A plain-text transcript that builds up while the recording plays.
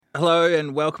Hello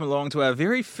and welcome along to our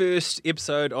very first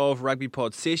episode of Rugby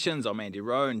Pod Sessions. I'm Andy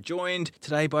Rowe, joined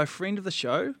today by a friend of the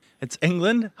show. It's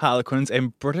England Harlequins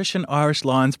and British and Irish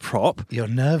Lions prop, You're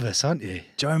nervous, aren't you?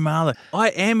 Joe Marler. I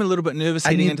am a little bit nervous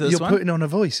heading into this you're one. You're putting on a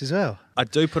voice as well. I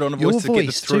do put on a Your voice to get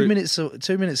this through.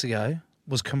 2 minutes ago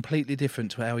was completely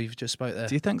different to how you've just spoke there.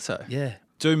 Do you think so? Yeah.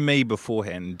 Do me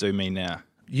beforehand and do me now.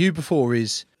 You before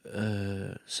is,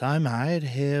 so mate,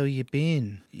 how you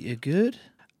been? You good?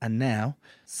 And now,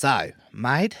 so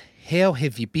mate, how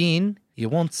have you been? You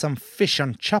want some fish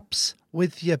and chops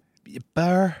with your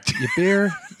beer?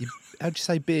 How'd you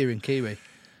say beer in Kiwi?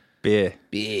 Beer.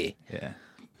 Beer. Yeah.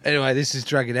 Anyway, this is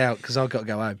dragging out because I've got to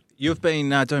go home. You've been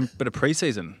doing a bit of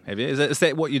pre-season, have you? Is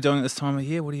that what you're doing at this time of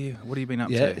year? What have you been up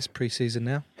to? Yeah, it's pre-season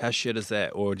now. How shit is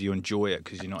that? Or do you enjoy it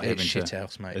because you're not having to? It's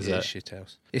shithouse, mate. Is It's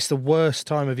shithouse. It's the worst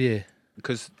time of year.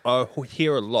 Because I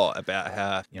hear a lot about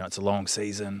how, it's a long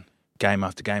season, game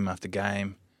after game after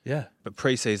game. Yeah. But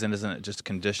pre-season, isn't it just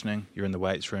conditioning? You're in the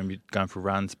weights room, you're going for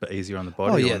runs, but easier on the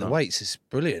body. Oh, yeah, the weights is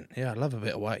brilliant. Yeah, I love a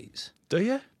bit of weights. Do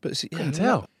you? But Couldn't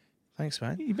tell. Thanks,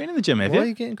 mate. You've been in the gym, have Why you? are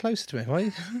you getting closer to me? Why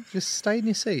you just stay in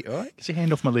your seat, all right? Get your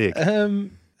hand off my leg.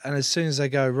 And as soon as they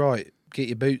go, right, get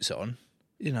your boots on,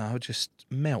 I'll just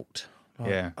melt. Like,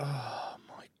 yeah. Oh,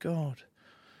 my God.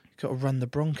 You've got to run the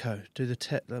Bronco, do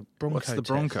the Bronco What's the test.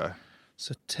 Bronco? It's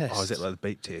a test. Oh, is it like the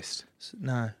beep test?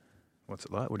 No. What's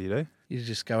it like? What do you do? You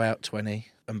just go out 20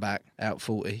 and back, out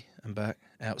 40 and back,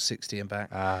 out 60 and back.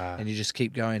 And you just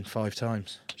keep going 5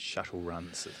 times. Shuttle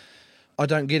runs. I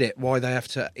don't get it, why they have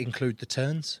to include the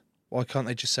turns. Why can't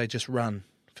they just say just run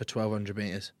for 1,200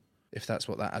 metres, if that's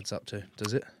what that adds up to?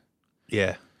 Does it?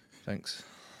 Yeah. Thanks.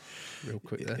 Real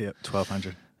quick there. Yeah,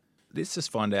 1,200. Let's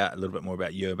just find out a little bit more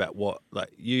about you, about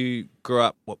you grew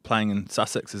up, playing in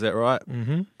Sussex, is that right?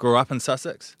 Mm-hmm. Grew up in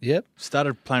Sussex? Yep.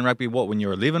 Started playing rugby, when you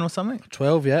were 11 or something?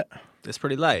 12, yeah. That's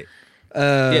pretty late.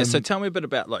 Yeah, so tell me a bit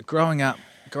about, growing up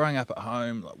at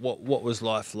home. What was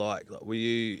life like? Were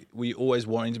you always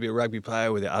wanting to be a rugby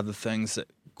player? Were there other things that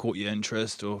caught your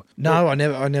interest? Or No, I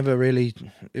never really,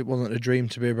 it wasn't a dream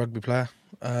to be a rugby player.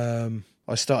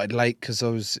 I started late because I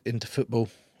was into football.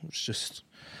 I was just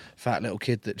a fat little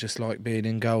kid that just liked being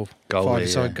in goal,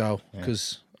 five-a-side goal,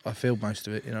 because I filled most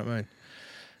of it, you know what I mean?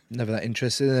 Never that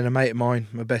interested. And then a mate of mine,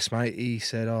 my best mate, he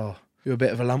said, oh, you're a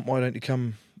bit of a lump, why don't you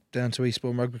come down to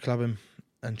Eastbourne Rugby Club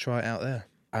and try it out there?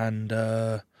 And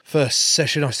first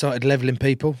session I started levelling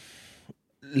people,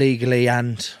 legally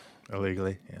and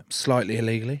illegally, slightly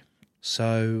illegally.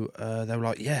 So they were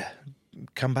like, yeah,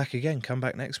 come back again, come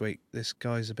back next week. This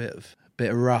guy's a bit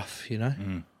rough,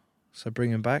 So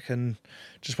bring him back, and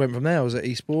just went from there. I was at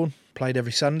Eastbourne, played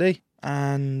every Sunday,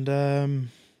 and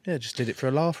just did it for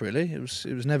a laugh. Really, it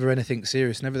was never anything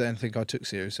serious, never anything I took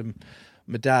serious. And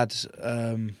my dad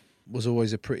was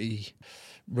always a pretty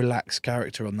relaxed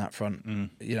character on that front.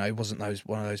 He wasn't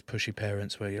one of those pushy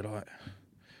parents where you're like,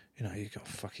 you got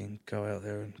to fucking go out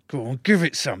there and go on, give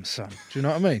it some, son. Do you know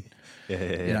what I mean?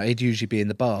 Yeah. He'd usually be in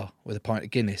the bar with a pint of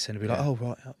Guinness and he'd be like, oh,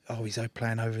 right, he's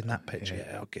playing over in that pitch.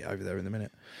 Yeah, I'll get over there in a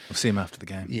minute. We'll see him after the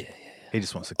game. Yeah. He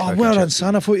just wants to Oh, well done,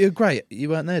 son. I thought you were great. You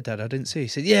weren't there, Dad. I didn't see you. He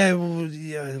said,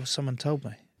 yeah, someone told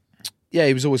me. Yeah,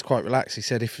 he was always quite relaxed. He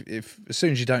said, if as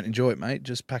soon as you don't enjoy it, mate,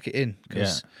 just pack it in.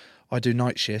 Because I do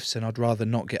night shifts and I'd rather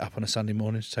not get up on a Sunday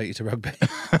morning to take you to rugby.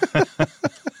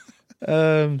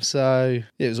 So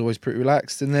it was always pretty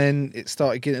relaxed, and then it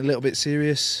started getting a little bit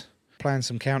serious. Playing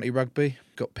some county rugby,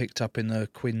 got picked up in the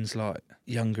Quins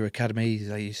younger academy.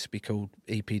 They used to be called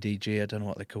EPDG. I don't know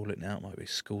what they call it now. It might be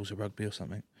schools of rugby or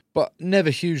something. But never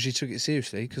hugely took it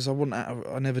seriously because I wasn't at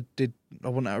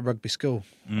a rugby school.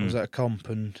 I was at a comp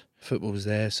and football was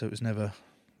there, so it was never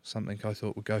something I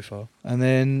thought would go far. And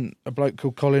then a bloke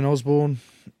called Colin Osborne,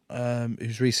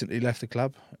 who's recently left the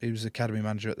club. He was the academy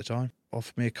manager at the time.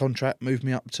 Offered me a contract, moved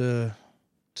me up to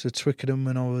Twickenham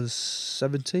when I was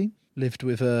 17. Lived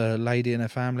with a lady and her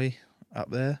family up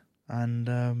there, and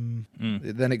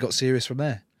then it got serious from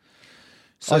there.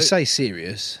 So, I say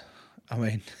serious, I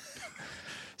mean...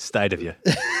 Stayed of you.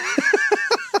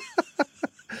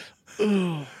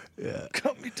 Oh, yeah.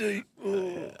 Cut me deep.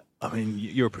 Oh. I mean,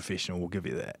 you're a professional, we'll give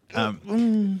you that.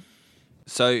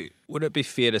 So would it be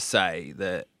fair to say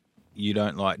that you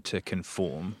don't like to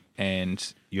conform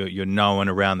and you're known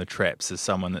around the traps as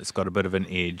someone that's got a bit of an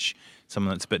edge,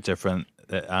 someone that's a bit different,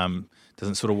 that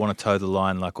doesn't sort of want to toe the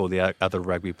line like all the other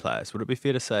rugby players? Would it be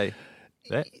fair to say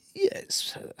that? Yeah,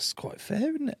 that's quite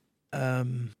fair, isn't it? A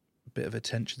bit of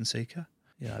attention seeker,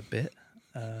 a bit.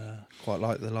 Quite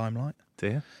like the limelight. Do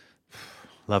you?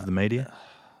 Love the media?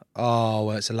 Oh,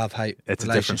 well, it's a love-hate It's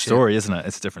a different story, isn't it?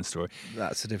 It's a different story.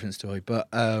 That's a different story. But,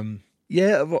 I've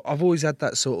always had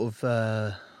that sort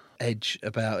of edge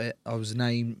about it.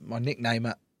 My nickname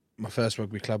at my first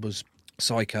rugby club was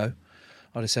Psycho.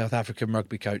 I had a South African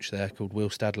rugby coach there called Will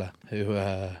Stadler, who,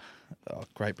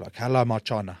 great bloke. Hello, my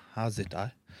China. How's it,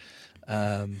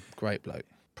 great bloke.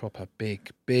 Proper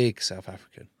big South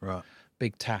African. Right.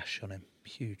 Big tash on him.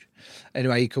 Huge.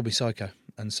 Anyway, he called me Psycho.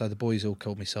 And so the boys all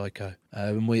called me Psycho.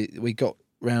 And we got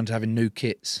round to having new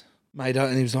kits made out,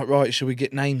 and he was like, right, should we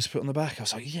get names put on the back? I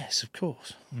was like, yes, of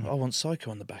course. I want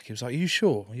Psycho on the back. He was like, are you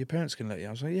sure? Your parents can let you?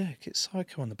 I was like, yeah, get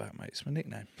Psycho on the back, mate. It's my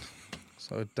nickname.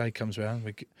 So a day comes around,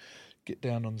 we get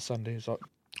down on Sunday. He's like,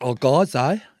 oh, guys,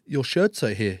 your shirts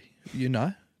are here,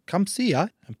 come see,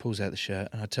 and pulls out the shirt,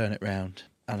 and I turn it round,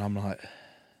 and I'm like,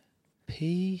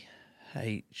 PHYSCO?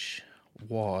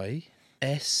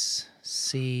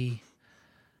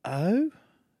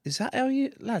 Is that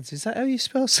how you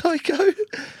spell psycho?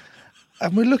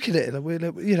 And we're looking at it,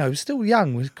 we're still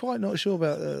young, we're quite not sure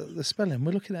about the spelling.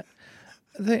 We're looking at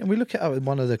it, and we look it up, and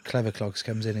one of the clever clogs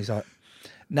comes in, he's like,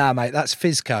 nah, mate, that's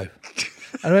Fizco.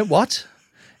 And I went, what?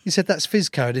 He said, that's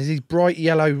Fizco, and there's these bright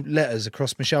yellow letters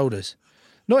across my shoulders.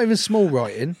 Not even small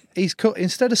writing. He's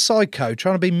instead of Psycho,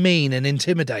 trying to be mean and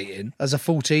intimidating as a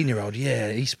 14-year-old.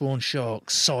 Yeah, he spawned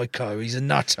sharks. Psycho, he's a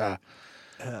nutter.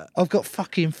 I've got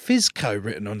fucking Fizco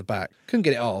written on the back. Couldn't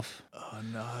get it off. Oh,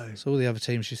 no. So all the other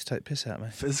teams used to take piss out of me.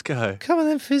 Fizco. Come on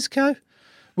then, Fizco.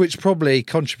 Which probably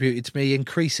contributed to me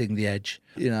increasing the edge.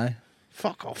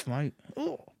 Fuck off, mate.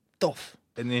 Oh, doff.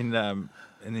 And then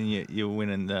you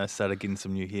went and started getting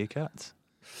some new haircuts?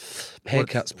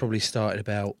 Haircuts probably started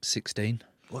about 16.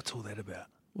 What's all that about?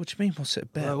 What do you mean, what's it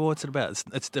about? Well, what's it about?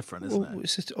 It's different, isn't it?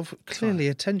 It's just clearly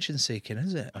attention-seeking,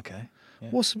 isn't it? Okay.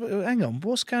 Yeah. Hang on,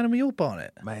 what's going on with your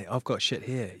bonnet? Mate, I've got shit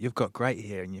hair. You've got great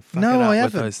hair, and you fuck No, it up I with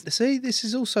haven't. those... See, this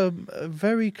is also a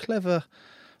very clever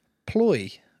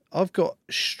ploy. I've got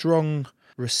strong,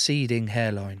 receding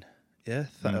hairline. Yeah,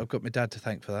 I've got my dad to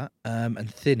thank for that. And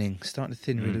starting to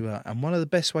thin really well. And one of the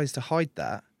best ways to hide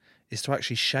that is to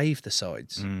actually shave the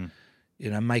sides.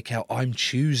 Make out I'm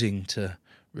choosing to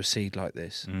recede like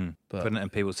this. But putting it in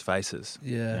people's faces.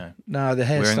 Yeah. No, the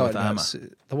hair wearing it with started armour.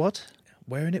 The what?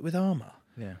 Wearing it with armour.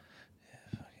 Yeah.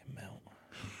 Fucking melt.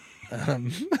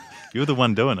 You're the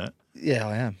one doing it. Yeah,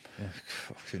 I am. Yeah.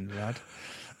 Fucking lad.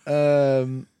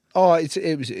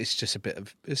 It's just a bit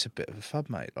of a fun,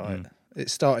 mate. Like it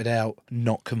started out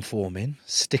not conforming,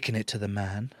 sticking it to the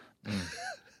man.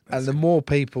 And the more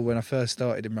people, when I first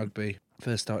started in rugby,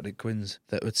 first started at Quins,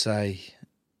 that would say,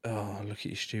 oh, look at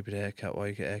your stupid haircut, why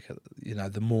you get a haircut?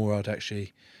 The more I'd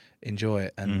actually enjoy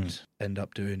it and end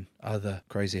up doing other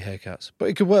crazy haircuts. But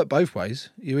it could work both ways.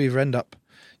 You either end up,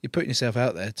 you're putting yourself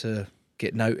out there to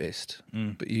get noticed,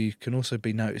 but you can also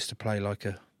be noticed to play like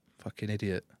a fucking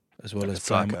idiot as well, like as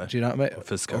playing. Do you know what I mean? Or a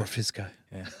Fizco.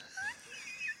 Yeah.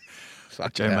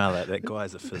 Joe Mallet, that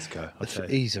guy's a Fizco.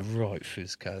 He's a right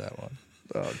Fizco, that one.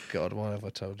 Oh God, why have I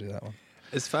told you that one?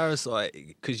 As far as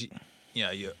because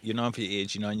you're known for your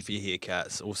edge, you're known for your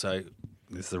haircuts. Also,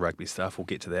 there's the rugby stuff. We'll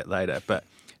get to that later. But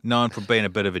known for being a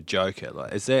bit of a joker.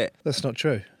 Is that? That's not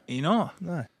true. You're not.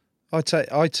 No. I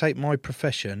take my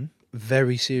profession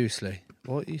very seriously.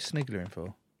 What are you sniggering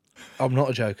for? I'm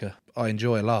not a joker. I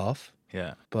enjoy a laugh.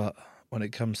 Yeah. But when it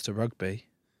comes to rugby...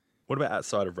 What about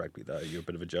outside of rugby, though? You're a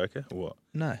bit of a joker, or what?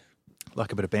 No.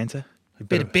 Like a bit of banter? A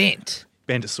bit of bant.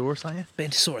 Bantosaurus, aren't you?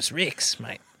 Bantosaurus Rex,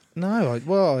 mate. No, I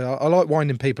like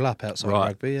winding people up outside of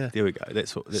rugby, yeah. There we go.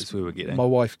 That's where we're getting. My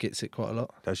wife gets it quite a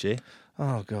lot. Does she?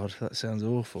 Oh, God, that sounds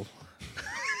awful.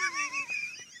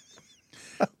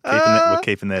 We're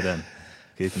keeping that in.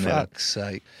 Fuck's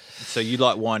sake. So you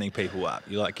like winding people up?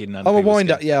 You like getting under I'm a people's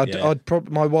wind-up, skin? yeah.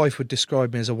 My wife would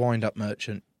describe me as a wind-up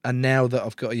merchant. And now that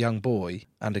I've got a young boy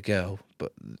and a girl,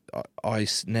 but I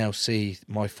now see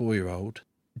my 4-year-old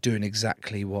doing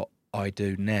exactly what I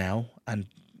do now and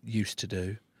used to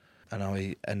do, and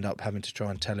I end up having to try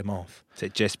and tell him off. Is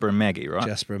it Jasper and Maggie, right?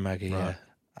 Jasper and Maggie, right.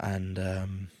 Yeah. And,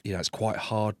 it's quite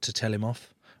hard to tell him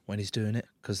off when he's doing it,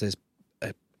 because there's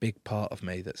a big part of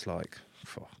me that's like,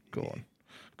 oh, go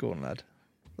on, lad.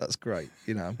 That's great.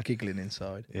 I'm giggling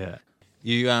inside. Yeah.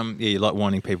 You like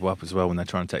winding people up as well when they're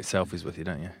trying to take selfies with you,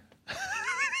 don't you?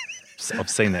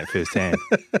 I've seen that firsthand.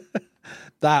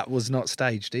 That was not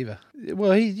staged either.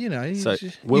 Well,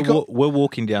 we're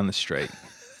walking down the street.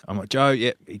 I'm like, Joe,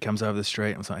 yeah. He comes over the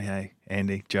street. I was like, hey,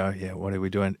 Andy, Joe, yeah, what are we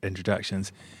doing?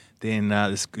 Introductions. Then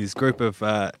this group of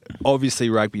obviously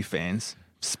rugby fans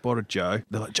spotted Joe.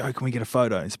 They're like, Joe, can we get a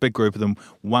photo? It's a big group of them.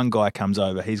 One guy comes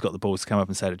over. He's got the balls to come up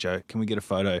and say to Joe, can we get a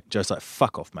photo? Joe's like,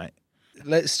 fuck off, mate.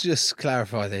 let's just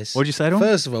clarify this. What'd you say to him?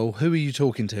 First of all, who are you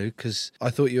talking to? Because I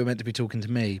thought you were meant to be talking to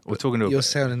me. We're talking to You're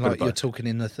sounding bit of like you're both. talking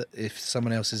in if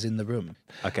someone else is in the room.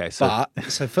 Okay, so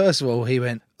So first of all, he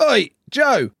went, "Oi,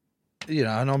 Joe," and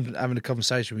I'm having a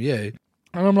conversation with you,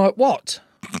 and I'm like, "What?"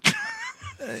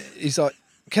 He's like,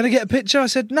 "Can I get a picture?" I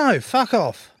said, "No, fuck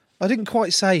off." I didn't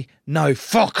quite say, "No,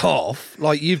 fuck off,"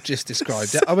 like you've just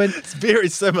described it. I went, it's very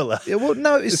similar. yeah, well,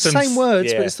 no, it's the same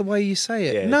words, but it's the way you say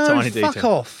it. Yeah, No, tiny fuck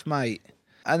detail. off, mate.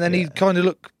 And then he kind of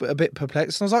looked a bit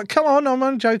perplexed. And I was like, "Come on,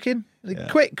 I'm joking. Yeah.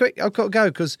 Quick, I've got to go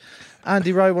because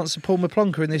Andy Rowe wants to pull my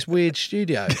plonker in this weird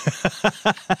studio." He's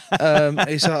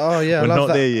like, "Oh, yeah, I We're love not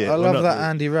that. there yet. I We're love not that there.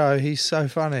 Andy Rowe. He's so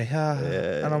funny."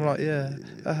 And I'm like,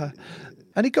 "Yeah."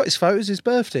 And he got his photos, his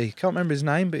birthday. Can't remember his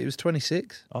name, but he was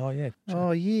 26. Oh, yeah.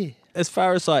 Oh, yeah. As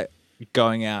far as like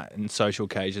going out in social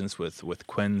occasions with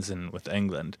Quins and with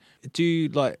England, do you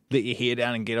like let your hair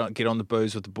down and get on the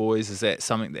booze with the boys? Is that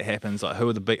something that happens? Like who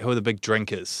are the big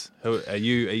drinkers? Who are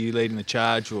you leading the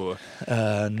charge or?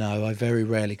 No, I very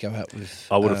rarely go out with.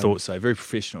 I would have thought so. Very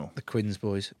professional. The Quins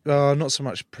boys. Not so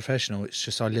much professional. It's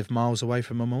just I live miles away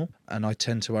from them all, and I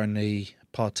tend to only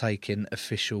partake in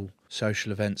official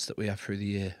social events that we have through the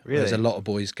year. Really? There's a lot of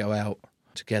boys go out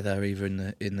together, either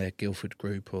in their Guildford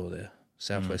group or their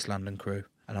Southwest London crew,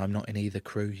 and I'm not in either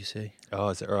crew. You see? Oh,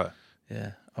 is that right?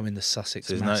 Yeah, I'm in the Sussex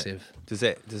So Massive. Does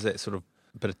that sort of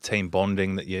bit of team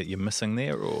bonding that you're missing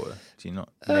there, or do you not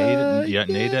need it? You don't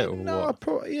need it, or no, what?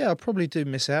 I probably do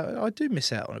miss out. I do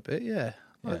miss out on a bit. Yeah,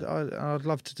 I'd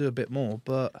love to do a bit more,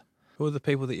 but Who are the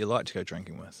people that you like to go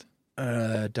drinking with?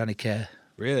 Danny Kerr,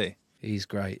 Really? he's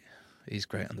great. He's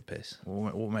great on the piss.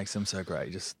 What makes him so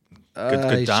great? Just He's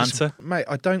good dancer. Mate,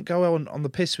 I don't go on the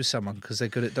piss with someone because they're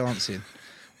good at dancing.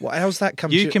 How's that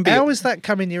come? How has that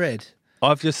come in your head?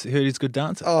 I've just heard he's a good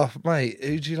dancer. Oh, mate,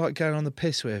 who do you like going on the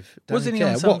piss with? Wasn't he Kerr.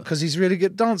 on some- What? Because he's really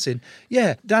good at dancing.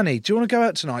 Yeah, Danny, do you want to go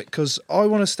out tonight? Because I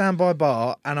want to stand by a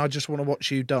bar and I just want to watch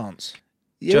you dance.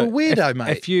 You're a weirdo,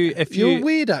 mate. If you're a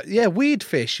weirdo. Yeah, weird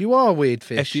fish. You are a weird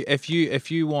fish. if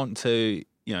you want to,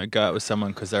 go out with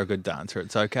someone because they're a good dancer,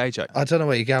 it's okay, Joe. I don't know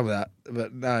where you go with that,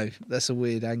 but no, that's a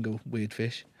weird angle, weird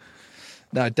fish.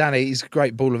 No, Danny, he's a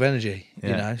great ball of energy,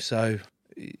 so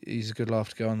he's a good laugh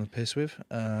to go on the piss with.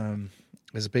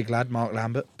 There's a big lad, Mark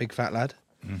Lambert, big fat lad.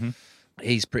 Mm-hmm.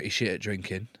 He's pretty shit at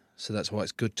drinking, so that's why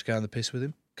it's good to go on the piss with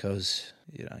him, because,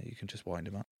 you can just wind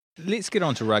him up. Let's get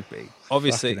on to rugby.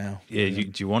 Obviously, Fucking hell. yeah. Do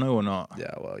you want to or not?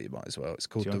 Yeah, well, you might as well. It's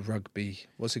called Do you the Rugby...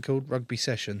 What's it called? Rugby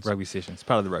Sessions. Rugby sessions.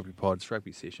 Part of the rugby pod. It's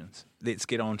rugby sessions. Let's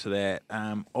get on to that.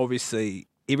 Obviously,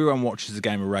 everyone watches a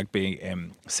game of rugby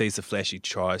and sees the flashy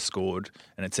try scored,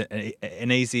 and it's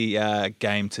an easy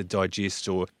game to digest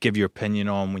or give your opinion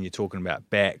on when you're talking about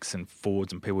backs and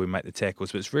forwards and people who make the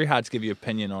tackles. But it's very hard to give your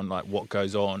opinion on like what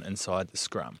goes on inside the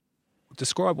scrum.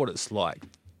 Describe what it's like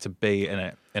to be in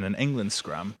an England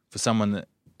scrum for someone that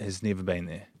has never been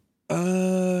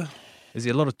there. Is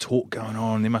there a lot of talk going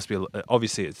on? There must be.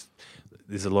 Obviously,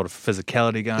 there's a lot of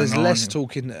physicality going on. There's less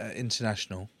talk in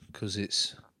international because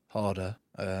it's harder,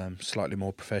 slightly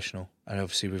more professional, and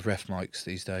obviously with ref mics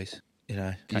these days, you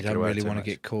get don't away really too want to much.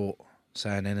 get caught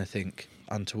saying anything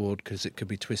untoward because it could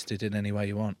be twisted in any way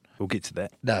you want. We'll get to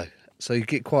that. No, so you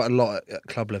get quite a lot at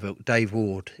club level. Dave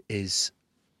Ward is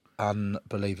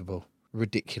unbelievable,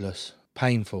 ridiculous,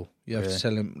 painful. You have to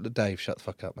tell him, Dave, shut the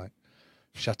fuck up, mate.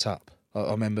 Shut up.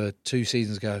 I remember 2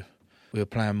 seasons ago, we were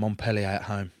playing Montpellier at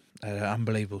home. They had an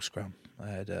unbelievable scrum.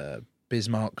 They had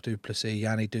Bismarck Duplessis,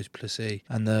 Yanni Duplessis,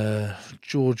 and the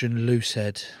Georgian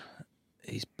loosehead.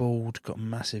 He's bald, got a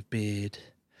massive beard.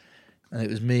 And it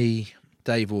was me,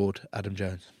 Dave Ward, Adam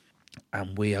Jones.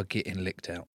 And we are getting licked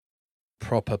out.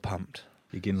 Proper pumped.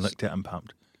 You're getting licked out and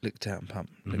pumped. Licked out and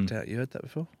pumped. Mm-hmm. Licked out, you heard that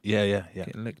before? Yeah.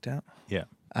 Getting licked out. Yeah.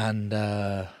 And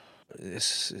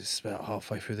it's about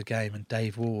halfway through the game, and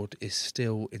Dave Ward is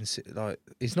still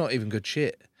he's not even good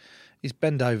shit. He's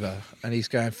bent over and he's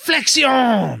going flexion,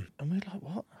 and we're like,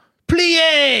 what?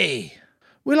 Plie.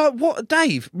 We're like, what,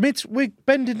 Dave? We're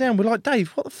bending down. We're like, Dave,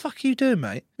 what the fuck are you doing,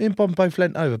 mate? Me and Bomb both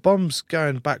leant over. Bomb's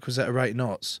going backwards at a rate of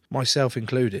knots, myself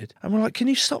included. And we're like, can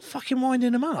you stop fucking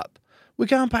winding him up? We're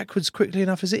going backwards quickly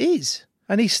enough as it is.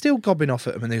 And he's still gobbing off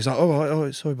at him, and he was like, all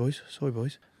right, sorry, boys.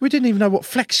 We didn't even know what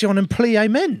flexion and plie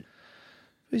meant.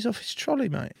 He's off his trolley,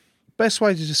 mate. Best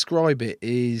way to describe it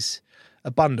is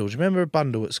a bundle. Do you remember a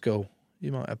bundle at school?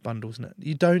 You might have bundles now.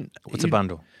 You don't. What's a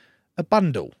bundle? A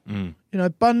bundle. Mm.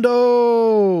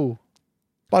 Bundle.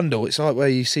 Bundle. It's like where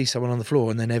you see someone on the floor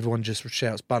and then everyone just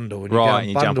shouts bundle, and you go and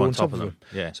you bundle jump on top of them.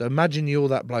 Yeah. So imagine you're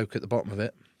that bloke at the bottom of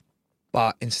it,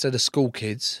 but instead of school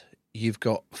kids, you've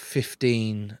got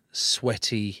 15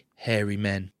 sweaty, hairy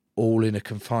men all in a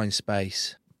confined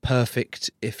space,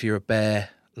 Perfect if you're a bear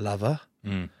lover.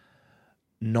 Mm.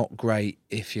 Not great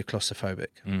if you're claustrophobic.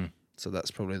 Mm. So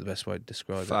that's probably the best way to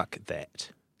describe it. Fuck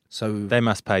that. So They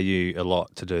must pay you a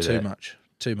lot to do that.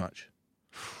 Too much,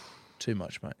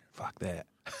 mate. Fuck that.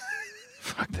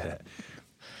 Fuck that.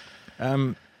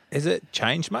 Has it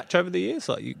changed much over the years?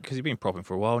 Like, because you've been propping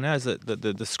for a while now. Is it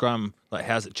the scrum? Like,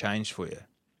 how's it changed for you?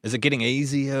 Is it getting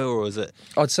easier, or is it?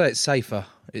 I'd say it's safer.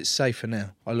 It's safer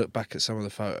now. I look back at some of the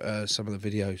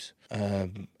videos,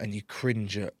 and you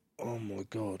cringe at, oh my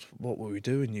God, what were we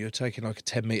doing? You're taking like a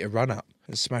 10-metre run up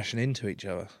and smashing into each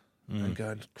other, and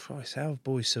going, Christ, how have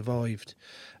boys survived?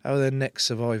 How are their necks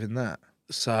surviving that?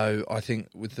 So I think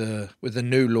with the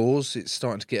new laws, it's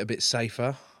starting to get a bit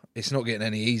safer. It's not getting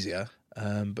any easier.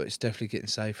 But it's definitely getting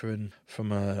safer, and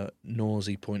from a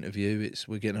Norsey point of view,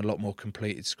 we're getting a lot more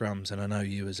completed scrums. And I know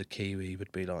you as a Kiwi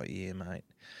would be like, yeah, mate,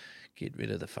 get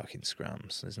rid of the fucking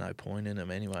scrums. There's no point in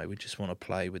them anyway. We just want to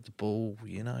play with the ball,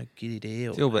 get it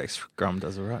out. The All Black scrum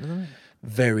does all right, doesn't it?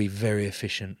 Very, very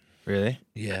efficient. Really?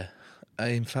 Yeah.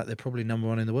 In fact, they're probably number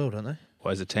one in the world, aren't they?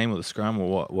 Well, as a team or the scrum,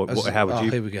 or what? How would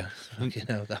you? Here we go.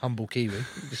 The humble Kiwi.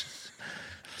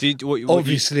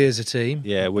 Obviously, as a team.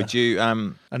 Yeah, would you?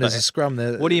 And as a scrum,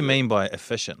 there. What do you mean by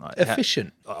efficient? Like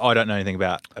efficient? I don't know anything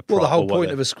about a prop. Well, the whole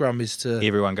point of a scrum is to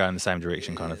everyone go in the same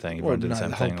direction, kind of thing. Everyone do the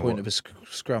same thing. The whole point of a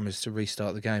scrum is to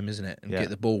restart the game, isn't it? And get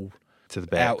the ball to the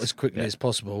backs. Out as quickly as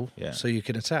possible, so you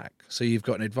can attack. So you've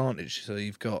got an advantage. So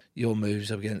you've got your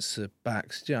moves up against the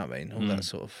backs. Do you know what I mean? All that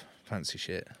sort of fancy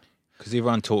shit. Because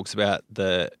everyone talks about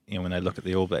when they look at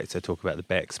the All Blacks, they talk about the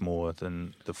backs more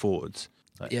than the forwards.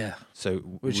 So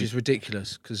which is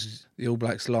ridiculous, because the All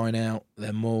Blacks line out,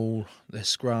 their maul, their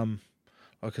scrum.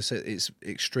 Like I said, it's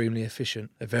extremely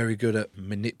efficient. They're very good at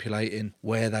manipulating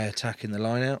where they attack in the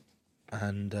line out.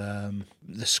 And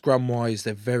the scrum wise,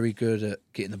 they're very good at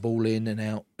getting the ball in and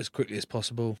out as quickly as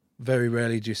possible. Very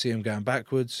rarely do you see them going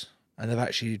backwards. And they've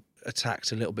actually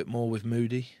attacked a little bit more with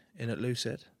Moody in at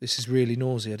Loosehead. This is really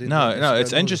nausea. No,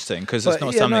 it's interesting, because it's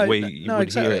not something you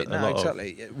would hear it a lot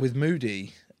exactly. With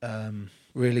Moody,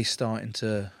 really starting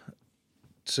to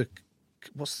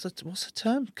what's the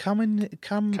term? Come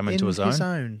into his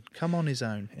own. Come on his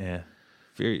own. Yeah.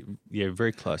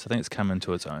 Very close. I think it's come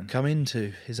into its own. Come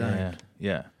into his own.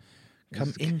 Yeah.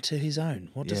 Come into his own.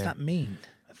 What does that mean?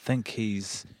 I think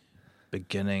he's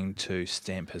beginning to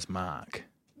stamp his mark.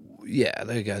 Yeah,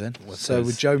 there you go then.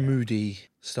 With Joe Moody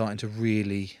starting to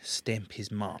really stamp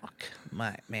his mark,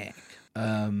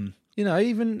 even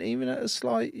at a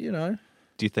slight,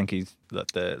 Do you think he's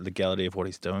the legality of what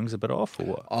he's doing is a bit off, or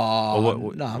what?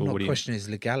 No, I'm not questioning his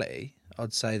legality.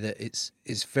 I'd say that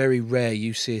it's very rare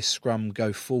you see a scrum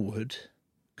go forward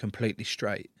completely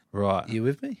straight. Right. Are you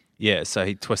with me? Yeah, so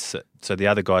he twists it. So the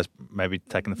other guy's maybe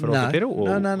taking the foot off the pedal?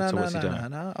 Or what's he doing?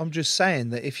 No. I'm just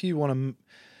saying that if you want to...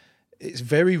 It's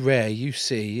very rare you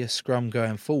see a scrum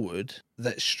going forward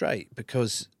that's straight,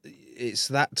 because it's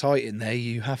that tight in there,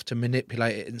 you have to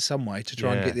manipulate it in some way to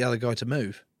try and get the other guy to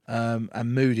move.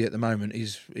 And Moody at the moment,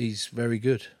 he's very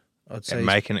good. I'd say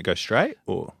making it go straight,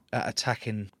 or at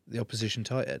attacking the opposition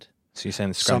tight head. So you're saying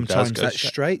the scrum sometimes does go that's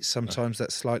straight, sometimes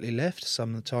that's slightly left,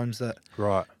 sometimes that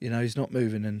he's not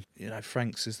moving, and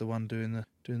Franks is the one doing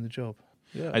the job.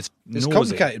 Yeah, it's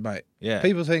complicated, mate. Yeah,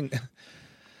 people think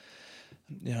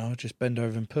just bend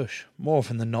over and push. More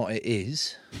often than not, it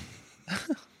is.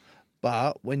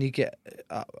 But when you get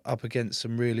up against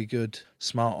some really good,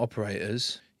 smart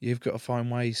operators, you've got to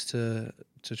find ways to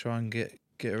try and get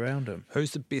around them.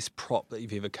 Who's the best prop that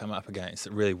you've ever come up against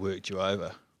that really worked you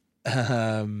over?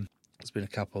 There's been a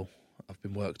couple. I've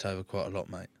been worked over quite a lot,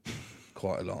 mate.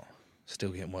 Quite a lot.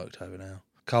 Still getting worked over now.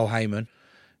 Carl Heyman,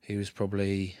 he was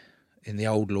probably in the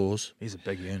old laws. He's a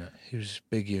big unit. He was a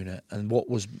big unit. And what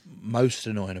was most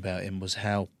annoying about him was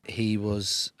how he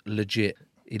was legit.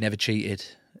 He never cheated.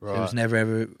 Right. There was never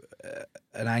ever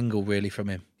an angle really from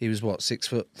him. He was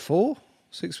 6'4",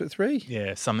 6'3"?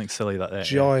 Yeah, something silly like that.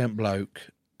 Giant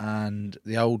bloke. And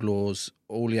the old laws,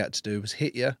 all he had to do was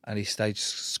hit you, and he stayed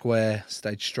square,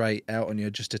 stayed straight out on you,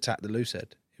 just attack the loose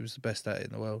head. He was the best at it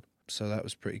in the world. So that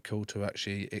was pretty cool to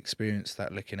actually experience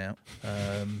that licking out.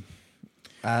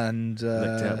 Licked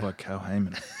out by Carl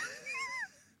Heyman.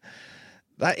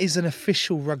 That is an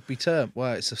official rugby term.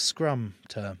 Well, it's a scrum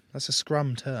term. That's a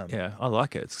scrum term. Yeah, I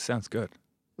like it. It sounds good.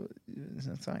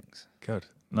 Thanks. Good.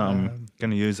 No, I'm going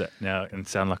to use it now and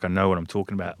sound like I know what I'm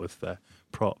talking about with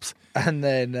props. And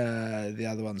then the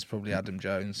other one's probably Adam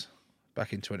Jones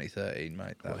back in 2013,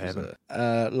 mate. That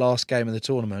was last game of the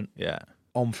tournament. Yeah.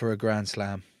 On for a Grand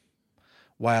Slam.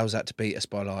 Wales had to beat us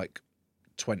by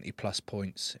 20 plus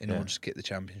points in order to get the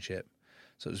championship.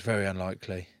 So it was very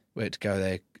unlikely. We had to go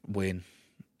there, win,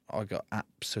 I got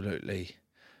absolutely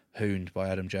hooned by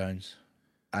Adam Jones.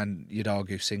 And you'd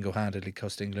argue single-handedly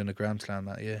cost England a Grand Slam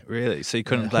that year. Really? So you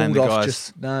couldn't blame the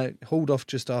guys? Hauled off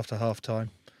just after half-time.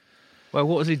 Well,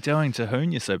 what was he doing to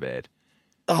hoon you so bad?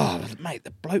 Oh, mate,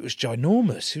 the bloke was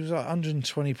ginormous. He was like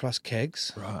 120 plus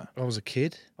kegs. Right. I was a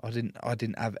kid. I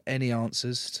didn't have any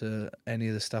answers to any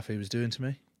of the stuff he was doing to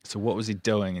me. So what was he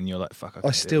doing? And you're like, fuck,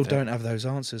 I still don't have those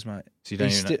answers, mate. So you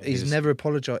don't he's never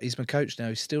apologised. He's my coach now.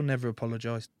 He's still never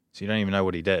apologised. So you don't even know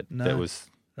what he did? No,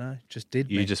 just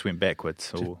did. You just went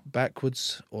backwards? Or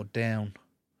backwards or down.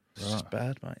 It's just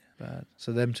bad, mate. Bad.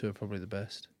 So them two are probably the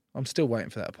best. I'm still waiting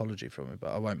for that apology from him,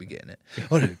 but I won't be getting it.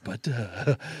 Oh, no, but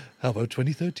how about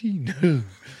 2013? So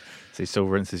he still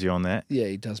rinses you on that? Yeah,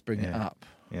 he does bring it up.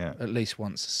 Yeah, at least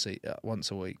once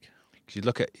a week. Because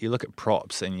you look at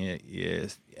props and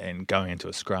and going into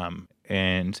a scrum,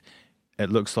 and it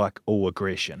looks like all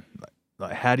aggression.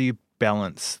 Like how do you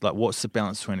balance? Like, what's the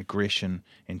balance between aggression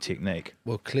and technique?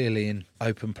 Well, clearly in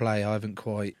open play, I haven't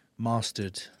quite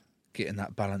mastered getting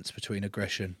that balance between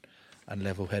aggression and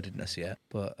level-headedness yet.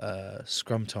 But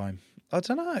scrum time, I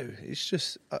don't know. It's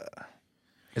just.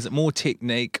 Is it more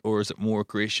technique or is it more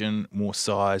aggression, more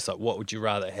size? Like, what would you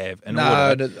rather have?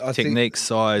 Technique,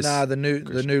 size. The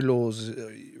new laws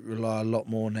rely a lot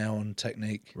more now on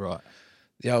technique. Right.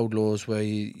 The old laws where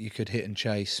you could hit and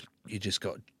chase, you just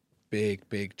got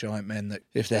big giant men that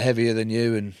if they're heavier than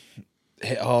you and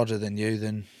hit harder than you,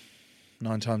 then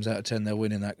 9 times out of 10 they're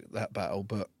winning that battle.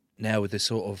 But now with this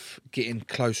sort of getting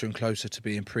closer and closer to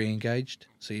being pre-engaged,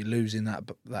 so you're losing that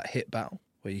hit battle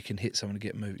where you can hit someone and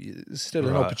get moved. There's still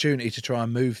an opportunity to try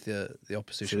and move the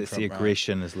opposition. So the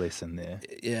aggression is less in there.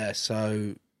 Yeah,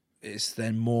 so it's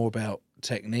then more about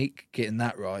technique, getting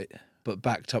that right, but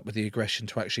backed up with the aggression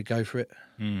to actually go for it.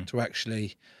 To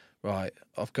actually, right,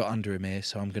 I've got under him here,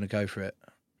 so I'm going to go for it.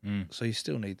 So you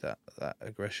still need that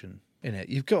aggression in it.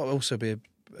 You've got to also be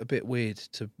a bit weird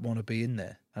to want to be in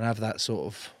there and have that sort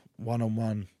of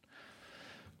one-on-one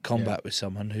combat with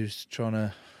someone who's trying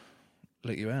to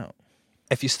lick you out.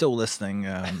 If you're still listening,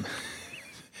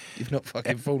 you've not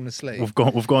fucking fallen asleep. We've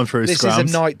gone through this scrums.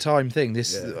 Is a nighttime thing.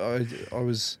 I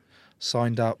was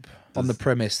signed up on the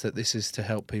premise that this is to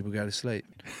help people go to sleep.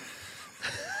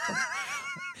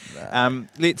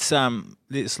 Let's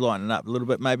lighten it up a little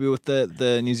bit, maybe with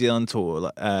the New Zealand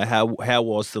tour. How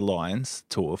was the Lions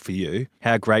tour for you?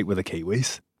 How great were the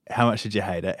Kiwis? How much did you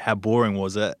hate it? How boring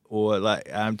was it? Or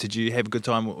did you have a good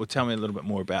time? Or tell me a little bit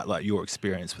more about your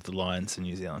experience with the Lions in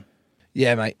New Zealand.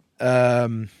 Yeah, mate.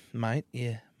 Mate.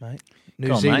 New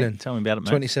Zealand. Mate. Tell me about it, mate.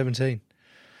 2017.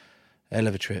 Hell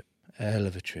of a trip.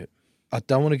 I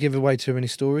don't want to give away too many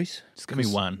stories. Just give me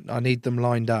one. I need them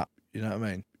lined up. You know what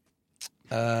I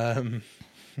mean?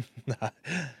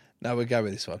 No, we'll go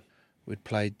with this one. We'd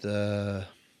played the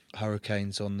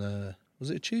Hurricanes on was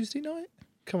it a Tuesday night?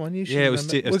 Come on, you should. Yeah, it was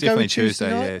definitely Tuesday.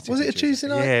 Yeah, was it a Tuesday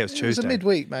night? Yeah, it was Tuesday. It was a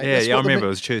midweek, mate. Yeah, I remember it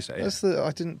was Tuesday. Yeah.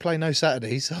 I didn't play no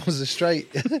Saturdays. I was a straight.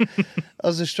 I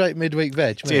was a straight midweek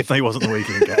veg. Mate. Definitely wasn't the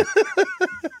weekend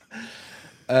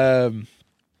game.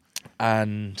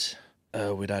 And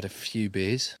we'd had a few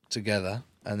beers together,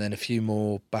 and then a few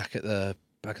more back at the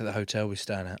hotel we were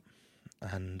staying at,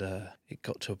 and it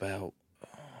got to about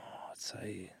I'd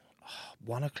say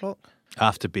 1 o'clock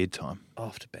after bedtime.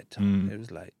 It was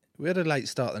late. We had a late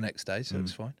start the next day, so it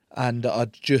was fine. And I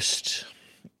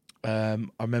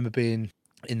remember being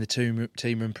in the team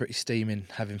room pretty steaming,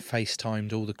 having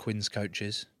FaceTimed all the Quins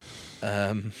coaches.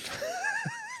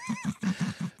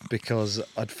 Because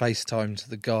I'd FaceTimed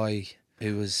the guy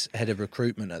who was head of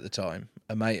recruitment at the time,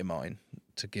 a mate of mine,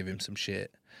 to give him some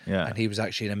shit. Yeah. And he was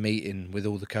actually in a meeting with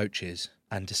all the coaches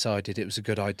and decided it was a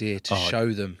good idea to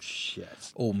show them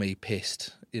all me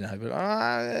pissed. You know, but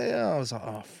I was like,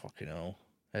 oh, fucking hell.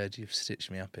 You've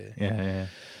stitched me up here. Yeah.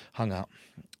 Hung up.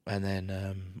 And then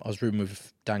I was rooming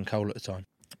with Dan Cole at the time.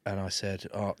 And I said,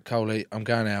 oh, Coley, I'm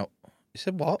going out. He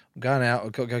said, what? I'm going out.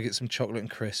 I've got to go get some chocolate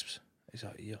and crisps. He's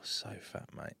like, you're so fat,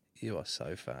 mate. You are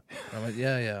so fat. And I went,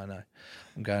 yeah, I know.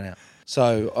 I'm going out.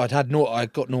 So I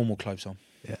got normal clothes on.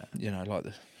 Yeah. You know, like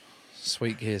the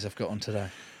sweet gears I've got on today.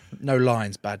 No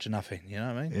Lions badge or nothing, you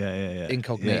know what I mean? Yeah.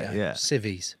 Incognito. Yeah.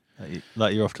 Civvies.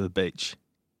 Like you're off to the beach.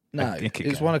 No, it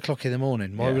was 1 o'clock in the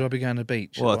morning. Why would I be going to the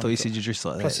beach? Well, I thought you said you dressed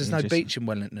like that. Plus, there's no beach in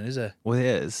Wellington, is there? Well,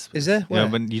 there is. Is there? Yeah,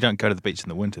 but you don't go to the beach in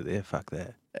the winter there. Fuck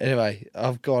that. Anyway,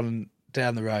 I've gone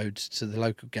down the road to the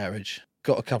local garage,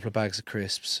 got a couple of bags of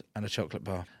crisps and a chocolate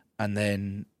bar, and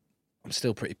then I'm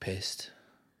still pretty pissed.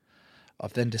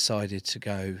 I've then decided to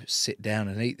go sit down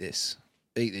and eat these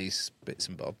bits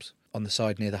and bobs on the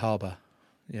side near the harbour.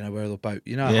 You know where the boat.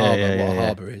 You know Yeah, harbour. yeah, What a yeah.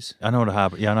 harbour is. I know what a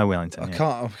harbour. Yeah, I know Wellington. I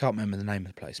can't remember the name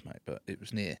of the place, mate, but it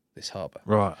was near this harbour.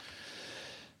 Right.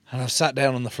 And I've sat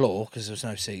down on the floor because there was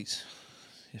no seats.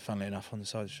 Funnily enough, on the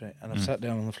side of the street. And I've sat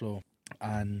down on the floor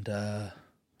and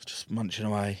just munching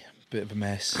away, bit of a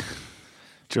mess.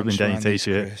 Dribbling down your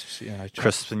t-shirt,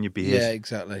 crisps in your beard. Yeah,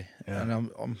 exactly. Yeah.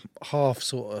 And I'm half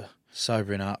sort of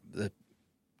sobering up. The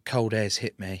cold air's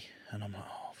hit me, and I'm like,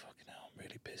 oh fucking hell, I'm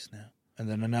really pissed now. And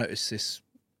then I noticed this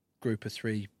group of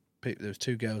 3 people. There was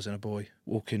 2 girls and a boy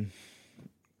walking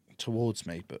towards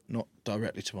me, but not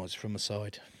directly towards me, from the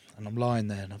side. And I'm lying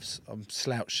there, and I'm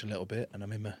slouched a little bit, and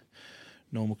I'm in my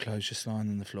normal clothes, just lying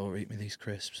on the floor, eating me these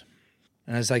crisps.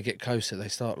 And as they get closer, they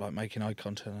start like making eye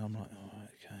contact, and I'm like, oh,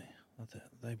 okay,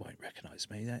 they won't recognise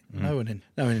me. No one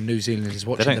in New Zealand is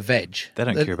watching the veg. They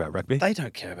don't care about rugby. They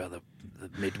don't care about the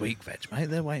midweek veg, mate.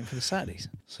 They're waiting for the Saturdays,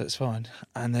 so it's fine.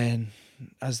 And then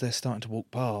as they're starting to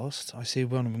walk past, I see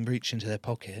one of them reach into their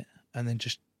pocket and then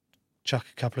just chuck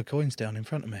a couple of coins down in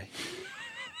front of me.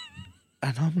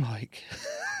 And I'm like,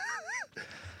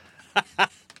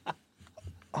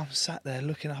 I'm sat there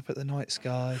looking up at the night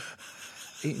sky,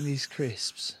 eating these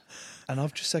crisps, and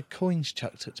I've just had coins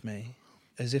chucked at me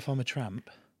as if I'm a tramp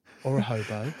or a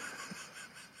hobo.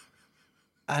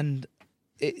 And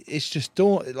it's just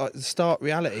like the stark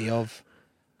reality of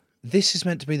this is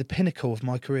meant to be the pinnacle of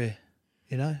my career.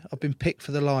 You know, I've been picked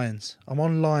for the Lions. I'm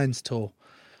on Lions tour.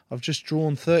 I've just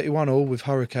drawn 31 all with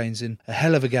Hurricanes in a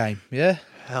hell of a game. Yeah,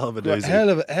 hell of a doozy. Hell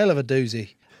of a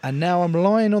doozy. And now I'm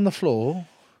lying on the floor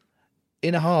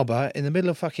in a harbour in the middle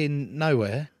of fucking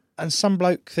nowhere, and some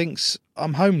bloke thinks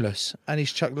I'm homeless and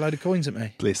he's chucked a load of coins at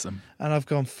me. Bless him. And I've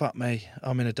gone, fuck me,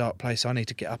 I'm in a dark place. I need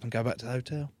to get up and go back to the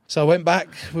hotel. So I went back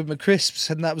with my crisps,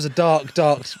 and that was a dark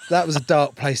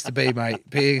place to be, mate.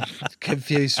 Being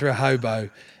confused for a hobo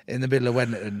in the middle of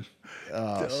Wellington.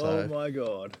 Oh my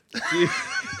God.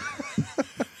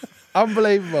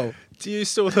 Unbelievable. Do you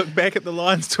still look back at the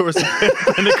Lions tour as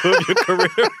the pinnacle of your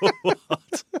career or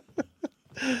what?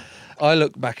 I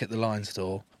look back at the Lions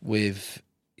tour with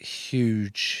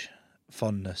huge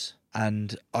fondness,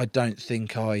 and I don't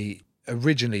think I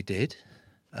originally did.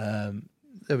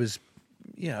 There was,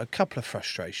 a couple of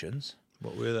frustrations.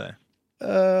 What were they?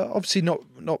 Obviously not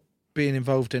being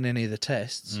involved in any of the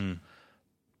tests,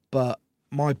 but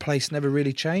my place never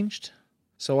really changed.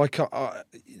 So I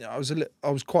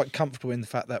was quite comfortable in the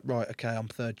fact that, right, okay, I'm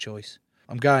third choice.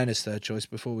 I'm going as third choice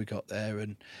before we got there,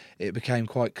 and it became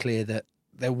quite clear that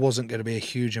there wasn't going to be a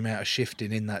huge amount of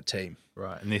shifting in that team.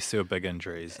 Right, and there's still big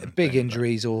injuries. Big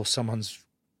injuries, or someone's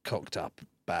cocked up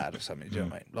bad or something, do you know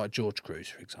what I mean? Like George Cruz,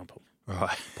 for example.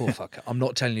 Right. Poor fucker. I'm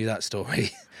not telling you that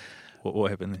story. What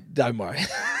happened there? Don't worry.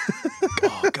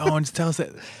 Go on, just tell us that.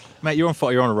 Mate, you're on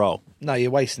fire, you're on a roll. No,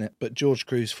 you're wasting it, but George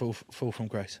Cruz fall from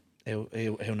grace. He'll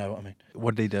know what I mean.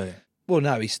 What did he do? Well,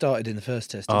 no, he started in the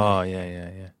first test, didn't Oh, he?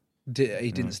 yeah.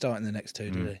 He didn't start in the next 2,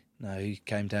 did he? No, he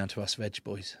came down to us veg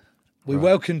boys. We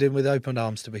welcomed him with open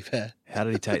arms, to be fair. How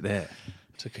did he take that?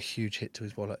 Took a huge hit to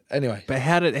his wallet. Anyway. But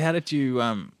how did you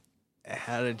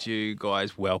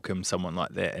guys welcome someone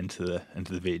like that into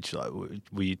the veg? Like,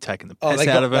 were you taking the piss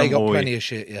out of him? They got plenty of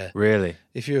shit, yeah. Really?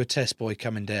 If you're a test boy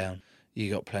coming down,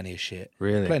 you got plenty of shit.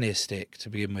 Really? Plenty of stick to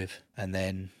begin with. And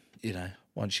then,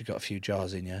 once you got a few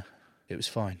jars in you, it was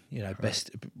fine.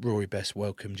 Rory Best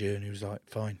welcomed you, and he was like,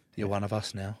 fine, you're one of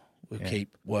us now. We'll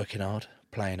keep working hard,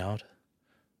 playing hard.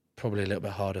 Probably a little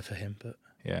bit harder for him, but...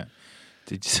 Yeah.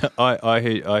 I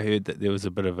heard that there was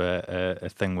a bit of a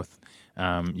thing with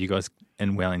you guys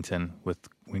in Wellington with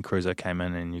when Cruiser came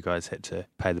in and you guys had to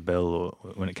pay the bill,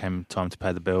 or when it came time to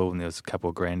pay the bill and there was a couple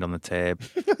of grand on the tab.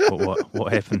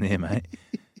 what happened there, mate?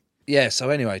 Yeah, so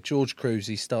anyway, George Cruz,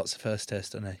 he starts the first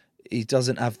test, doesn't he? He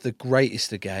doesn't have the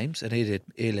greatest of games, and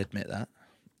he'll admit that.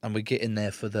 And we get in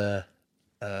there for the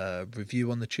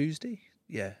review on the Tuesday.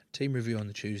 Yeah, team review on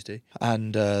the Tuesday.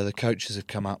 And the coaches have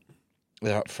come up.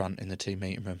 They're up front in the team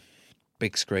meeting room.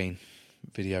 Big screen,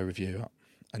 video review up.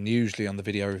 And usually on the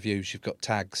video reviews, you've got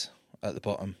tags at the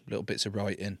bottom, little bits of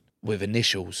writing with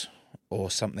initials or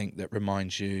something that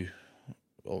reminds you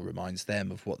or reminds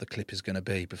them of what the clip is going to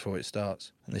be before it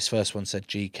starts. And this first one said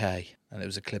GK, and it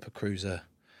was a clip of Cruiser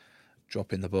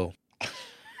dropping the ball.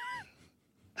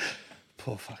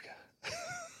 Poor fucker.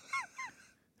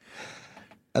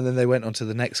 And then they went on to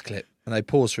the next clip, and they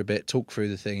paused for a bit, talked through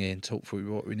the thing talked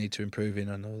through what we need to improve in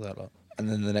and all that lot. And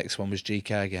then the next one was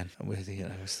GK again, and we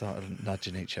started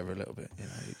nudging each other a little bit.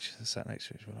 Each sat next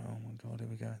to each other. Oh my God, here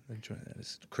we go.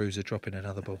 This Cruiser dropping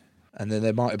another ball, and then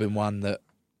there might have been one that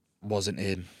wasn't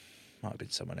in, might have been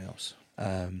someone else.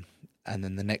 And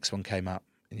then the next one came up,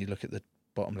 and you look at the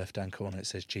bottom left-hand corner, it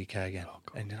says GK again. Oh,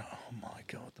 God. And you're like, oh, my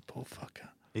God, the poor fucker.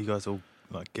 Are you guys all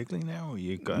like giggling now, or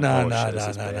you going? No, This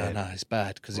is bad. no. It's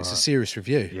bad because it's a Right. serious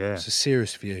review. Yeah. It's a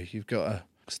serious review. You've got to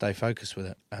stay focused with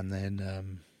it. And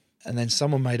then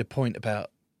someone made a point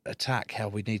about attack, how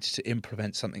we needed to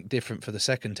implement something different for the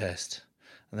second test.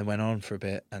 And then went on for a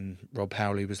bit, and Rob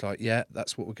Howley was like, yeah,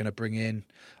 that's what we're going to bring in.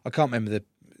 I can't remember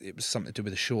it was something to do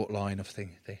with a short line of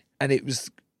thing. And it was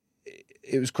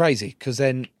crazy because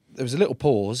then there was a little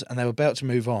pause and they were about to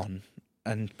move on,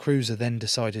 and Cruiser then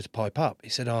decided to pipe up. He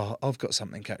said, oh, I've got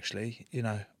something actually.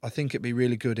 I think it'd be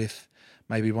really good if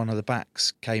maybe one of the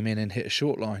backs came in and hit a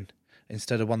short line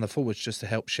instead of one of the forwards, just to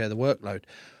help share the workload,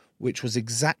 which was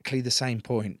exactly the same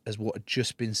point as what had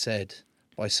just been said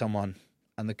by someone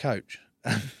and the coach.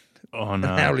 Oh, no.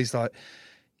 And Howley's like,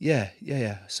 yeah.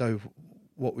 So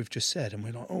what we've just said, and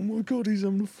we're like, oh my God, he's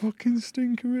having a fucking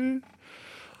stinker here.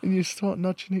 And you start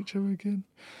nudging each other again.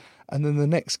 And then the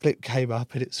next clip came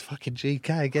up, and it's fucking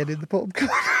GK again in the bottom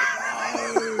corner.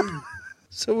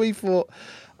 So we thought,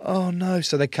 oh no.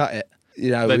 So they cut it.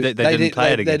 They didn't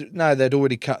play it again. They'd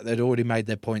already cut. They'd already made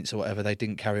their points or whatever. They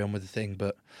didn't carry on with the thing.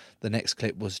 But the next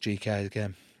clip was GK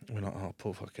again. We're like, oh,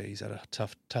 poor fucker. He's had a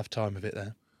tough time of it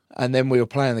there. And then we were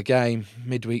playing the game,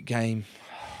 midweek game.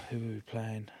 Who were we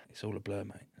playing? It's all a blur,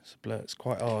 mate. It's a blur. It's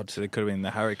quite hard. So it could have been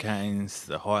the Hurricanes,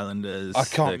 the Highlanders,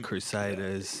 the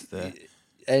Crusaders, the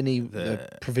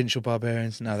Provincial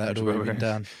Barbarians. No, that had already been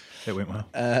done. It went well.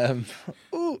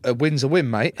 A win's a win,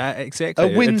 mate.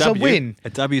 Exactly. A win's a win. A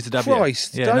W's a W.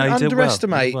 Christ, don't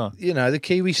underestimate, well. The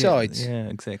Kiwi sides. Yeah,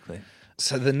 exactly.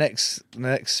 So the next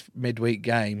midweek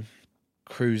game,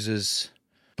 Cruiser's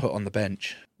put on the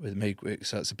bench with midweek,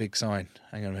 so it's a big sign.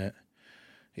 Hang on a minute.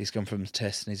 He's gone from the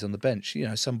test and he's on the bench.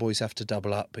 Some boys have to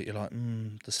double up, but you're like,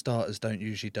 the starters don't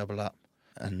usually double up.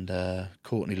 And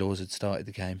Courtney Laws had started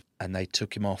the game, and they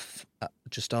took him off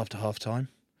just after half-time.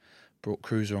 Brought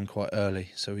Cruiser on quite early,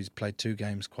 so he's played 2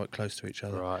 games quite close to each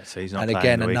other. Right, so he's not playing. And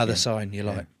again, another sign, you're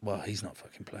like, well, he's not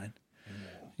fucking playing.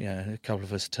 Yeah, a couple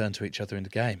of us turned to each other in the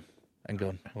game and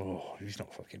gone, oh, he's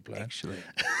not fucking playing. Actually.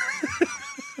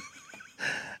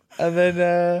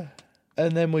 And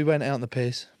then we went out on the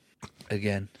piss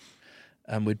again,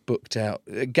 and we'd booked out.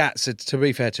 Gats had, to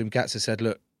be fair to him, Gats had said,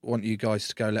 look, I want you guys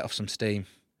to go let off some steam,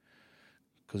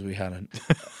 because we hadn't.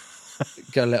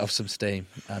 Go let off some steam.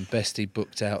 And Bestie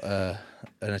booked out an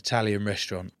Italian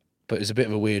restaurant, but it was a bit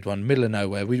of a weird one, middle of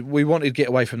nowhere. We wanted to get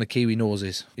away from the Kiwi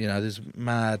noises. There's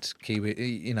mad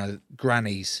Kiwi,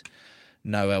 grannies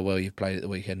know how well you've played at the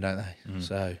weekend, don't they?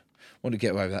 So wanted to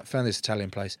get away with that. Found this Italian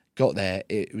place. Got there,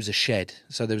 it was a shed.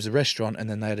 So there was a restaurant, and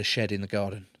then they had a shed in the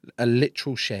garden. A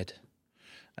literal shed.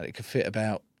 And it could fit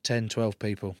about 10, 12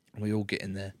 people. And we all get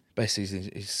in there. Basically,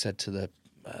 he said to the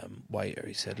waiter,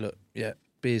 he said, look, yeah,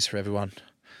 beers for everyone.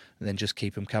 And then just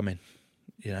keep them coming.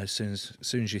 As soon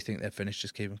as you think they're finished,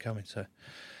 just keep them coming. So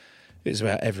it was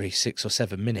about every 6 or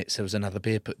 7 minutes, there was another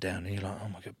beer put down. And you're like, oh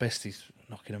my God, Bestie's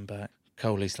knocking them back.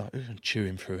 Coley's like,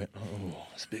 chewing through it. Like, oh,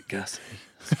 it's a bit gassy.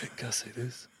 It's a bit gassy,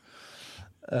 this.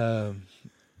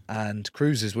 And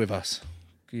Cruiser's with us.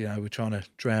 We're trying to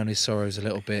drown his sorrows a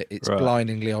little bit. It's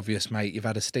blindingly obvious, mate. You've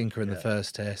had a stinker in the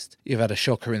first test. You've had a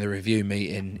shocker in the review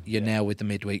meeting. You're now with the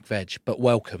midweek veg. But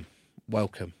welcome.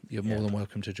 You're more than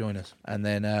welcome to join us. And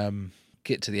then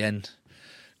get to the end.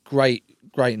 Great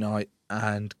night.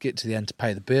 And get to the end to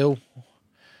pay the bill. It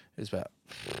was about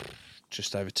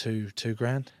just over two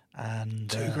grand. And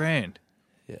 $2,000.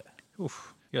 Yeah.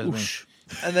 Oof. You guys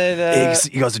and then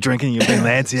you guys are drinking. You've been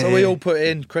lads. Yeah. So we all put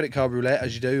in credit card roulette,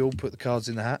 as you do. All put the cards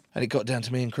in the hat, and it got down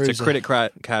to me and Cruiser. So credit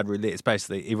card roulette. It's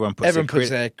basically everyone puts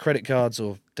their credit cards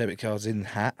or debit cards in the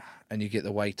hat, and you get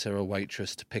the waiter or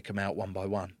waitress to pick them out one by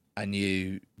one. And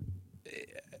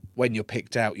when you're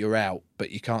picked out, you're out,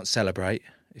 but you can't celebrate.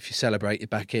 If you celebrate, you're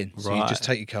back in. So you just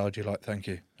take your card. You're like, thank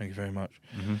you very much.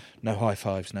 Mm-hmm. No high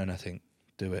fives, no nothing.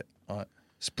 Do it. All right.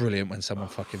 It's brilliant when someone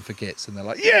fucking forgets and they're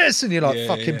like, yes! And you're like,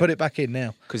 put it back in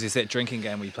now. Because it's that drinking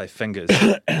game where you play fingers.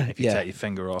 If you take your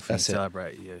finger off and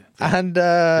celebrate, And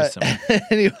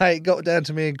anyway, it got down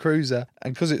to me and Cruiser.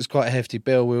 And because it was quite a hefty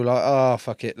bill, we were like, oh,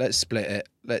 fuck it, let's split it.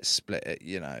 It's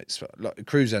like,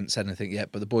 Cruiser hadn't said anything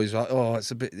yet, but the boys were like, oh,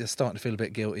 they're starting to feel a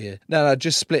bit guilty here. No,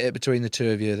 just split it between the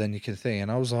two of you, then you can think.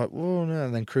 And I was like, well, no.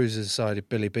 And then Cruiser decided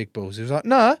Billy Big Balls. He was like,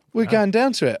 no, we're going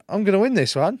down to it. I'm going to win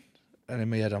this one. And in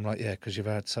my head, I'm like, yeah, because you've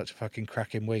had such a fucking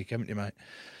cracking week, haven't you, mate?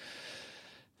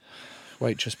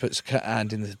 Waitress puts a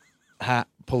hand in the hat,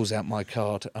 pulls out my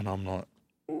card, and I'm like,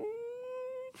 oh,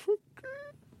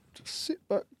 just sit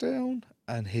back down.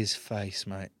 And his face,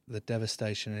 mate, the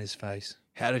devastation in his face.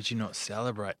 How did you not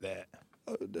celebrate that?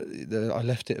 I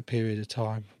left it a period of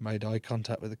time, made eye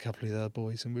contact with a couple of the other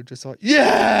boys, and we were just like,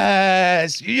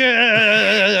 yes,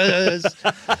 yes.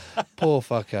 Poor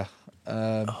fucker.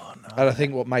 And I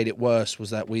think what made it worse was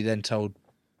that we then told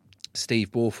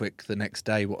Steve Borthwick the next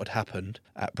day what had happened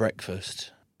at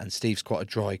breakfast. And Steve's quite a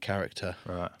dry character,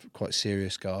 Right. quite a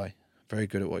serious guy, very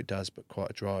good at what he does, but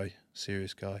quite a dry,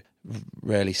 serious guy.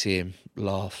 Rarely see him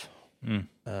laugh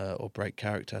or break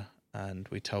character. And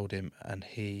we told him, and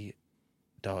he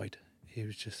died. He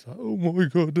was just like, oh my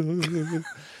God.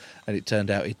 And it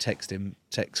turned out he'd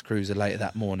text Cruiser later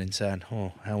that morning saying,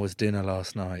 oh, how was dinner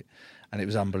last night? And it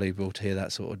was unbelievable to hear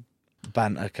that sort of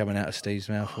banter coming out of Steve's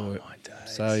mouth for it. My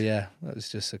days. So yeah, that was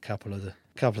just a couple of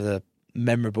the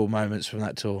memorable moments from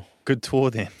that tour. Good tour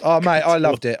then. Oh mate, I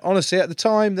loved it. Honestly, at the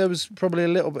time there was probably a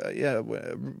little bit. Yeah,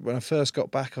 when I first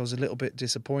got back, I was a little bit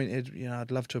disappointed. You know,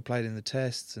 I'd love to have played in the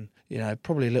tests, and you know,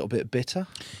 probably a little bit bitter.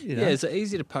 You know? Yeah, is it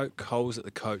easy to poke holes at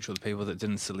the coach or the people that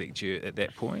didn't select you at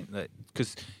that point?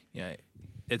 Because you know,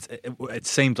 it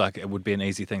seemed like it would be an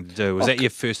easy thing to do. Was that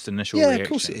your first initial reaction? Yeah, of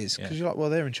course it is. Because you're like,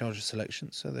 well, they're in charge of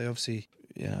selection, so they obviously,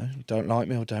 you know, don't like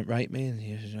me or don't rate me, and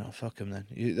you know, fuck them then.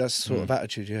 That's the sort of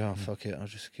attitude. Yeah, fuck it. I'll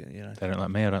just, you know. They don't like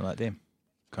me. I don't like them.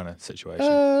 Kind of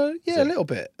situation. Yeah, a little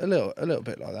bit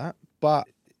like that. But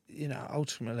you know,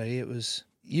 ultimately, it was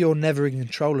you're never in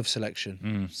control of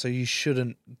selection, so you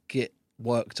shouldn't get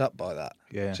worked up by that.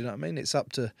 Yeah. Do you know what I mean? It's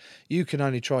up to you. Can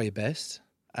only try your best,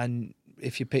 and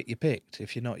if you pick, you picked.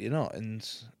 If you're not, you're not. And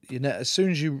you know, as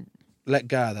soon as you let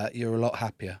go of that, you're a lot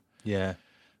happier. Yeah.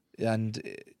 And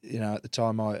you know, at the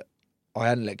time, I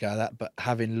hadn't let go of that, but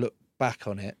having looked back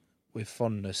on it with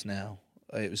fondness now,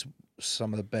 it was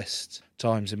some of the best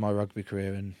times in my rugby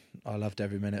career, and I loved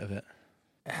every minute of it.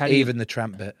 Even the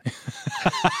tramp bit.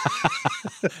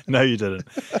 No, you didn't.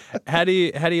 How do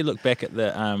you look back at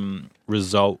the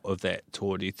result of that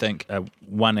tour? Do you think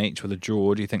one each with a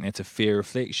draw? Do you think that's a fair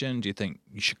reflection? Do you think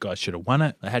guys should have won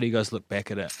it? How do you guys look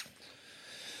back at it?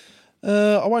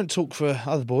 I won't talk for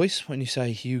other boys when you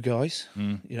say you guys.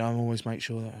 You know, I always make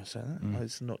sure that I say that. I'm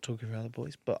not talking for other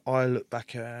boys. But I look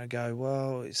back at it and I go,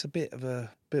 well, it's a bit of a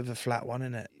flat one,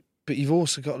 isn't it? But you've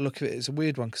also got to look at it as a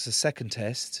weird one, because the second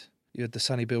test, you had the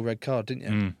Sonny Bill red card,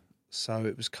 didn't you? So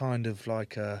it was kind of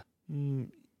like it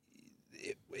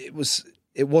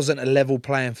wasn't a level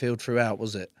playing field throughout,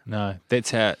 was it? No, that's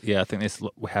how. Yeah, I think that's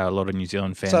how a lot of New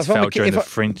Zealand fans felt during the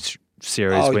French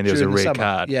series when there was a red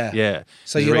card. Yeah.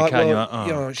 So you're like, well,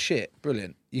 you're like, shit,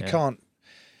 brilliant. You can't.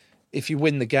 If you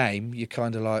win the game, you're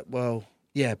kind of like, well,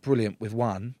 yeah, brilliant, we've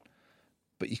won,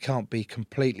 but you can't be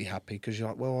completely happy, because you're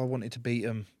like, well, I wanted to beat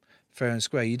them fair and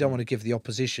square. You don't want to give the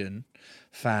opposition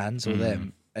fans or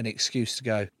them an excuse to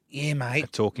go, yeah,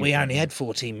 mate, we only had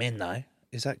 14 men though.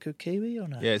 Is that good Kiwi or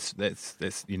no? Yeah,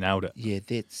 that's you nailed it. Yeah,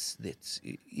 that's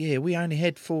yeah, we only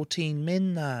had 14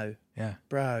 men though. Yeah,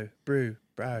 bro.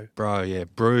 Yeah,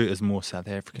 brew is more South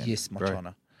African. Yes, my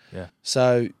honour. Yeah.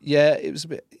 So yeah, it was a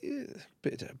bit,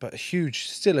 but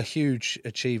still a huge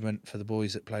achievement for the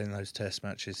boys that played in those test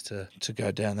matches to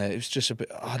go down there. It was just a bit.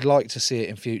 I'd like to see it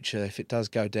in future if it does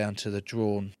go down to the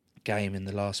drawn game in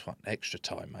the last one, extra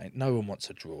time, mate. No one wants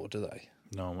a draw, do they?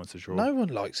 No one wants a draw. No one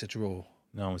likes a draw.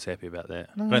 No one was happy about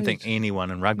that. No, I don't think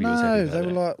anyone in rugby was happy about they that.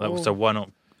 were like, well, so why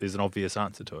not? There's an obvious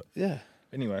answer to it. Yeah.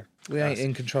 Anyway, we ain't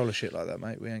in control of shit like that,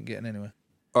 mate. We ain't getting anywhere.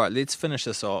 All right, let's finish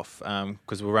this off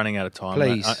because we're running out of time.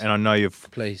 Please. And I know you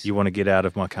want to get out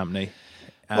of my company.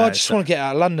 Well, I just want to get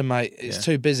out of London, mate. It's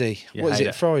too busy. What is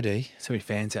it, Friday? So many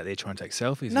fans out there trying to take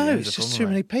selfies. No, it's just too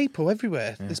many people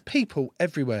everywhere. Yeah. There's people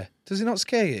everywhere. Does it not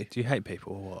scare you? Do you hate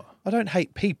people or what? I don't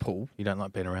hate people. You don't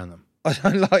like being around them? I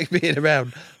don't like being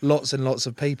around lots and lots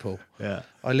of people. Yeah.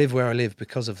 I live where I live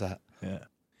because of that. Yeah.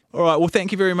 All right, well,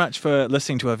 thank you very much for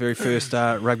listening to our very first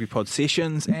Rugby Pod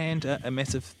sessions, and a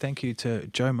massive thank you to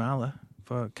Joe Marler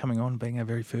for coming on, being our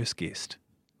very first guest.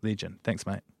 Legend. Thanks,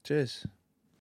 mate. Cheers.